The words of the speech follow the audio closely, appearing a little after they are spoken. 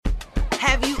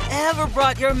Have you ever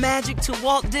brought your magic to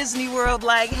Walt Disney World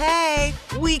like, hey,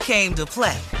 we came to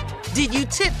play? Did you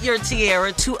tip your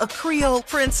tiara to a Creole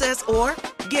princess or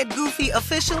get goofy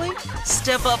officially?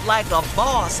 Step up like a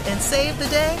boss and save the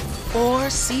day? Or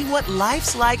see what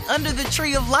life's like under the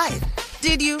tree of life?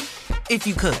 Did you? If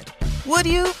you could. Would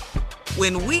you?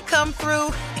 When we come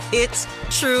through, it's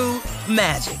true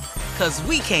magic. 'Cause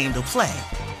we came to play.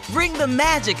 Bring the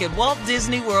magic at Walt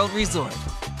Disney World Resort.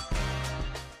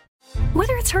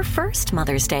 Whether it's her first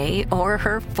Mother's Day or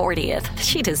her 40th,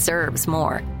 she deserves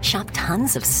more. Shop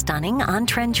tons of stunning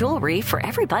on-trend jewelry for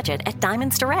every budget at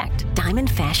Diamonds Direct. Diamond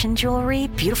fashion jewelry,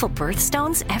 beautiful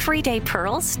birthstones, everyday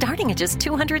pearls starting at just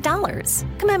 $200.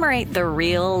 Commemorate the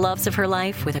real loves of her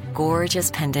life with a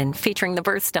gorgeous pendant featuring the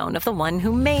birthstone of the one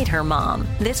who made her mom.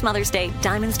 This Mother's Day,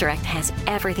 Diamonds Direct has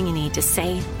everything you need to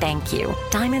say thank you.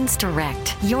 Diamonds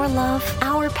Direct. Your love,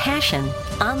 our passion.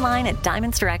 Online at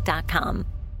diamondsdirect.com.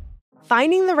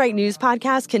 Finding the right news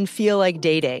podcast can feel like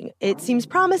dating. It seems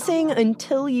promising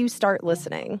until you start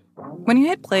listening. When you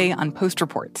hit play on Post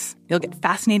Reports, you'll get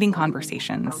fascinating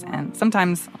conversations and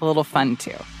sometimes a little fun,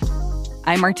 too.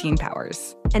 I'm Martine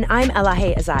Powers. And I'm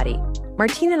Elahe Azadi.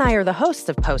 Martine and I are the hosts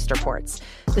of Post Reports.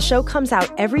 The show comes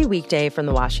out every weekday from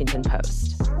The Washington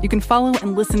Post. You can follow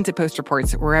and listen to Post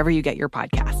Reports wherever you get your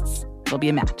podcasts. It'll be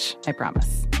a match, I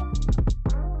promise.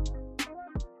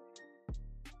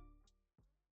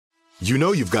 You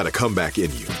know you've got a comeback in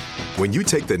you. When you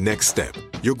take the next step,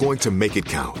 you're going to make it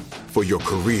count. For your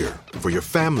career, for your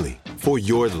family, for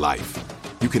your life.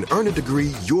 You can earn a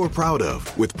degree you're proud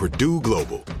of with Purdue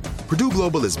Global. Purdue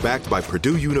Global is backed by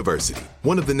Purdue University,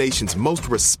 one of the nation's most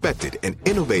respected and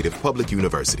innovative public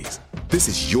universities. This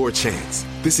is your chance.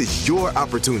 This is your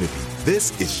opportunity.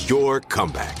 This is your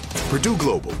comeback. Purdue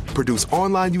Global, Purdue's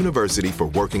online university for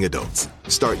working adults.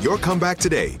 Start your comeback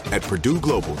today at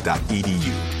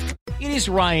purdueglobal.edu. It is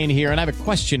Ryan here, and I have a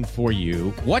question for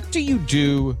you. What do you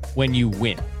do when you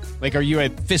win? Like, are you a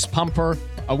fist pumper,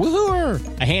 a woo-hooer,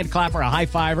 a hand clapper, a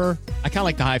high-fiver? I kind of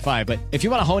like the high-five, but if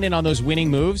you want to hone in on those winning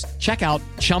moves, check out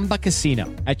Chumba Casino.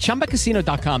 At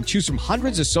ChumbaCasino.com, choose from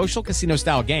hundreds of social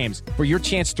casino-style games for your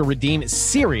chance to redeem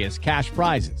serious cash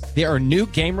prizes. There are new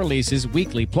game releases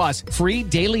weekly, plus free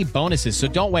daily bonuses, so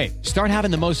don't wait. Start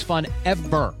having the most fun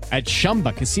ever at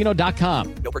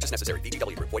ChumbaCasino.com. No purchase necessary.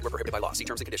 VGW. Void where prohibited by law. See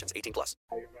terms and conditions. 18+.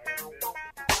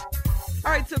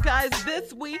 All right, so guys,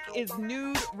 this week is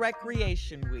Nude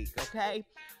Recreation Week, okay?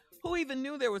 Who even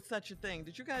knew there was such a thing?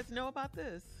 Did you guys know about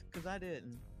this? Because I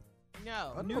didn't.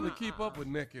 No. I know to keep up with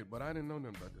naked, but I didn't know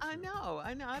nothing about this. I know.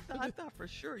 I thought for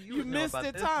sure you would missed know about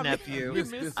it, this, Tommy. nephew.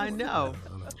 This I one. know.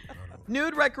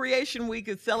 Nude Recreation Week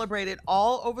is celebrated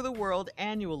all over the world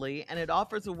annually, and it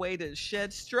offers a way to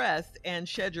shed stress and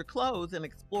shed your clothes and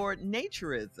explore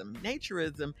naturism.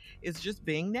 Naturism is just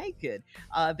being naked.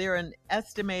 There are an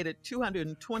estimated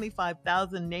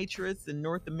 225,000 naturists in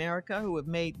North America who have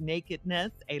made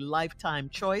nakedness a lifetime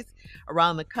choice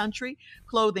around the country.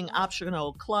 Clothing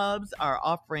optional clubs are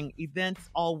offering events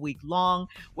all week long.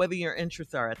 Whether your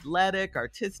interests are athletic,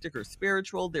 artistic, or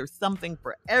spiritual, there's something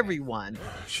for everyone.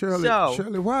 Shirley,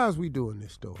 why is we doing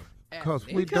this story? Because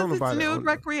it's Nude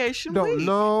Recreation Week. Don't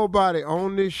nobody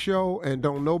on this show and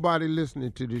don't nobody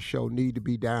listening to this show need to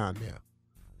be down there.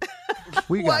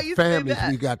 We got families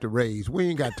we got to raise. We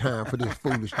ain't got time for this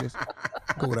foolishness.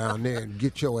 Go down there and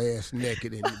get your ass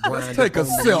naked and Let's take a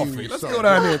selfie. Let's go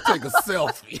down there and take a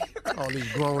selfie. All these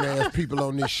grown-ass people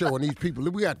on this show, and these people,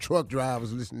 we got truck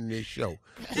drivers listening to this show.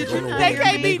 They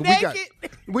can't be naked.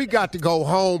 We got to go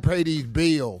home, pay these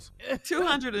bills.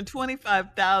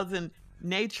 225,000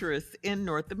 naturists in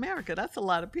North America. That's a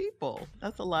lot of people.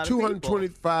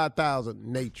 225,000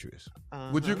 naturists.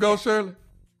 Would you go, Shirley?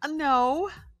 No,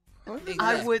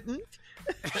 I wouldn't.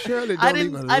 Shirley don't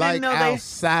even like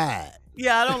outside.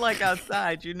 Yeah, I don't like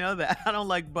outside. You know that. I don't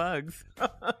like bugs.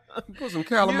 Put some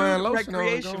calamine lotion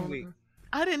Recreation Week.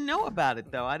 I didn't know about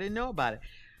it, though.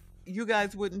 You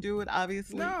guys wouldn't do it,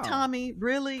 obviously. No. Tommy,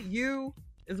 really? You?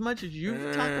 As much as you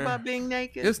talk about being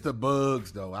naked? It's the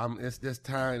bugs, though. It's this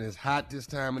time. It's hot this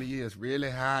time of the year. It's really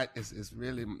hot. It's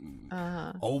really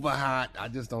over hot. I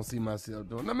just don't see myself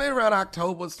doing it. Maybe around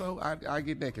October, so I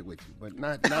get naked with you, but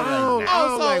not right now. I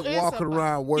don't like walking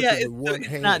around working with one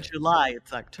hand. It's not July.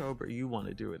 It's October. You want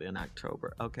to do it in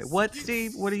October. Okay. What,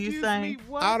 Steve? What are you saying?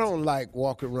 I don't like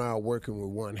walking around working with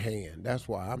one hand. That's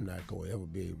why I'm not going to ever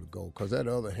be able to go, because that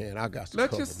other hand, I got to let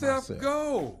cover yourself myself.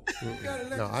 Go.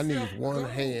 No, I need one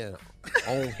hand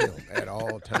on him at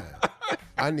all times.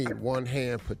 I need one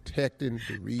hand protecting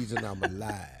the reason I'm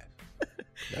alive.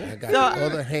 I got the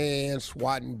other hand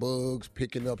swatting bugs,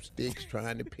 picking up sticks,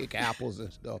 trying to pick apples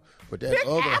and stuff. But that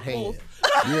other hand,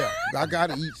 I got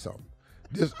to eat something.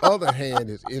 This other hand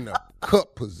is in a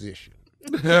cup position.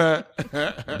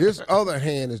 This other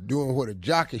hand is doing what a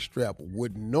jockey strap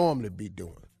would normally be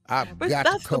doing. I've got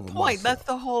to cover the point. myself. That's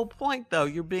the whole point, though.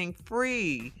 You're being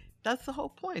free. That's the whole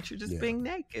point. You're just being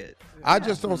naked. I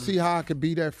just don't see how I could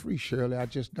be that free, Shirley. I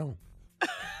just don't.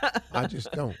 I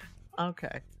just don't.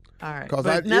 Okay. All right. Because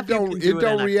it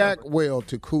don't react well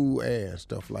to cool air and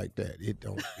stuff like that. It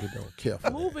don't care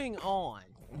for Moving on.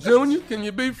 Junior, can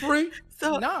you be free?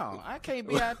 No, I can't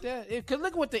be out there. Because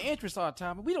look what the interests are,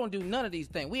 Tommy. We don't do none of these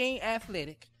things. We ain't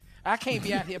athletic. I can't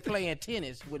be out here playing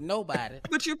tennis with nobody.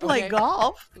 But you play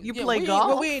golf. You play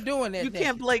golf. But we ain't doing that. You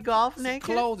can't play golf naked?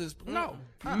 Clothes is... No.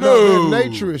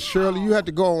 Nature is, Shirley. You have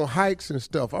to go on hikes and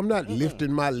stuff. I'm not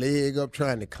lifting my leg up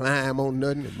trying to climb on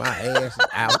nothing and my ass is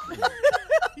out.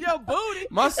 Your booty.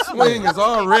 My swing is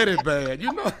already bad.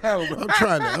 You know how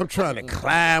I'm trying to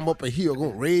climb up a hill, gonna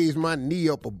raise my knee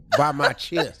up by my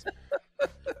chest.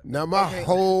 Now my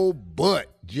whole butt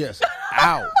just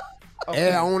out.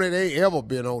 Air on it ain't ever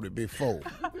been on it before.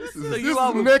 This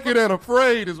is Naked and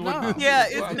Afraid is what this is. Yeah,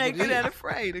 it's Naked and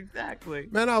Afraid, exactly.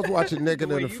 Man, I was watching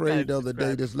Naked and Afraid the other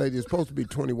day. This lady is supposed to be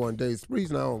 21 days. The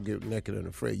reason I don't get Naked and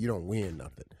Afraid, you don't win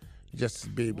nothing. Just to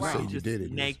be able to say you did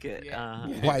it. Naked.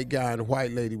 White guy and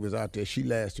white lady was out there. She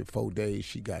lasted 4 days.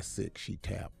 She got sick. She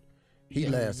tapped. He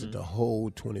lasted the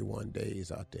whole 21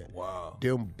 days out there. Wow.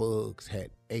 Them bugs had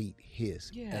ate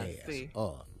his ass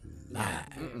alive.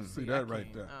 See that right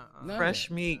there.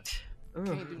 Fresh meat. Can't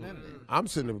do none of that. I'm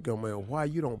sitting there going, man, why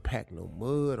you don't pack no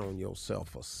mud on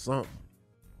yourself or something?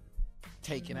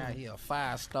 Taking out here a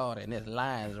 5-starter and there's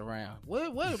lines around.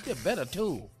 What would be a better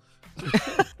tool?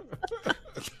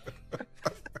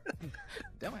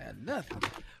 Don't have nothing.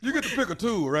 You get to pick a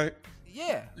tool, right?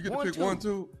 Yeah. You get to pick one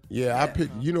tool? Yeah, I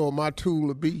picked, you know what my tool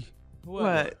would be?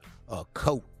 What? A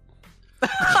coat.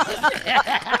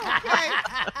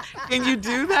 Can you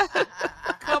do that?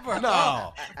 Cover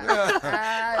No.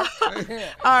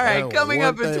 All right, coming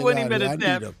up in 20 minutes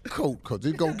now. I need a coat because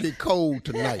it's going to get cold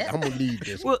tonight. I'm going to leave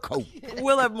this coat.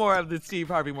 We'll have more of the Steve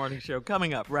Harvey Morning Show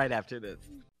coming up right after this.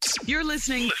 You're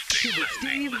listening to the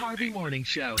Steve Harvey Morning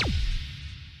Show.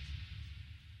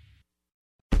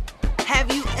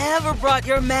 Have you ever brought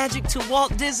your magic to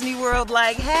Walt Disney World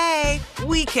like, hey,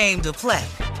 we came to play?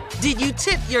 Did you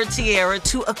tip your tiara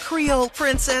to a Creole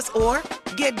princess or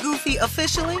get goofy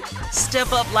officially?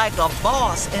 Step up like a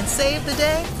boss and save the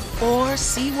day? Or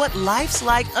see what life's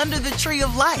like under the tree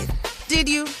of life? Did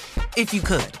you? If you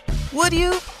could. Would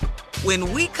you?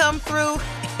 When we come through,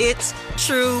 it's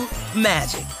true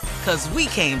magic. 'Cause we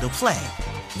came to play.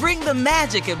 Bring the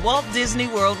magic at Walt Disney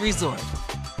World Resort.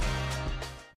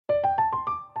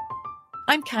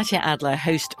 I'm Katya Adler,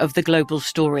 host of The Global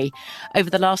Story. Over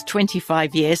the last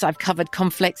 25 years, I've covered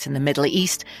conflicts in the Middle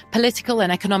East, political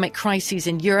and economic crises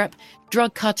in Europe,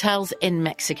 drug cartels in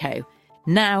Mexico.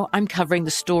 Now I'm covering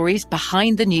the stories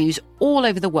behind the news all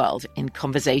over the world in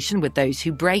conversation with those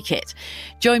who break it.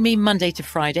 Join me Monday to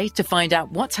Friday to find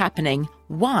out what's happening,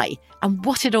 why, and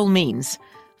what it all means.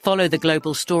 Follow The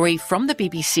Global Story from the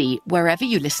BBC wherever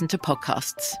you listen to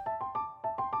podcasts.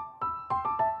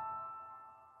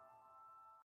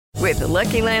 With the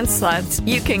Lucky Land Slots,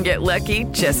 you can get lucky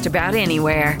just about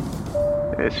anywhere.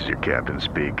 This is your captain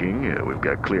speaking. We've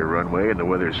got clear runway and the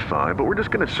weather's fine, but we're just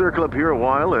going to circle up here a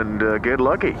while and get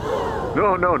lucky.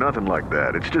 No, nothing like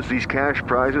that. It's just these cash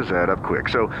prizes add up quick.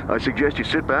 So I suggest you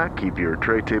sit back, keep your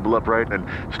tray table upright, and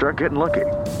start getting lucky.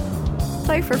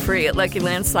 Play for free at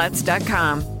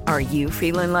LuckyLandSlots.com. Are you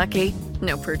feeling lucky?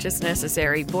 No purchase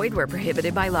necessary. Void where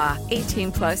prohibited by law.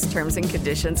 18+ terms and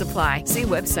conditions apply. See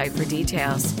website for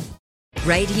details.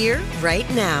 Right here, right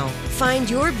now. Find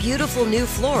your beautiful new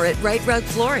floor at Right Rug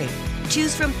Flooring.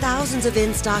 Choose from thousands of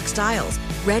in-stock styles,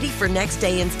 ready for next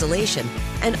day installation,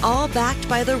 and all backed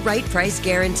by the right price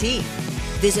guarantee.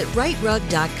 Visit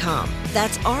rightrug.com.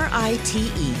 That's RITERUG.com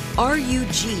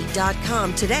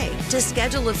today to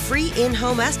schedule a free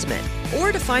in-home estimate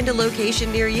or to find a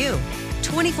location near you.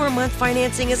 24-month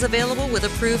financing is available with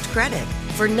approved credit.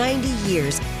 For 90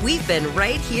 years, we've been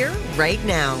right here, right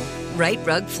now. Right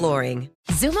Rug Flooring.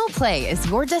 Xumo Play is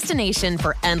your destination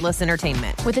for endless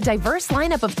entertainment. With a diverse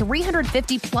lineup of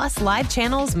 350-plus live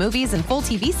channels, movies, and full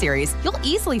TV series, you'll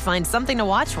easily find something to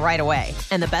watch right away.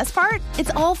 And the best part?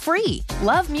 It's all free.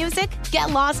 Love music?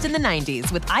 Get lost in the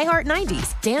 90s with iHeart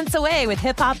 90s. Dance away with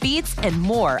hip-hop beats and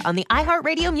more on the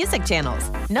iHeartRadio music channels.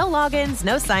 No logins,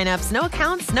 no signups, no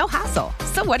accounts, no hassle.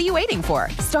 So what are you waiting for?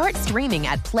 Start streaming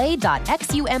at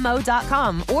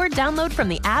play.xumo.com or download from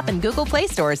the app and Google Play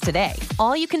stores today.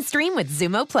 All you can stream with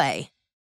Xumo Play.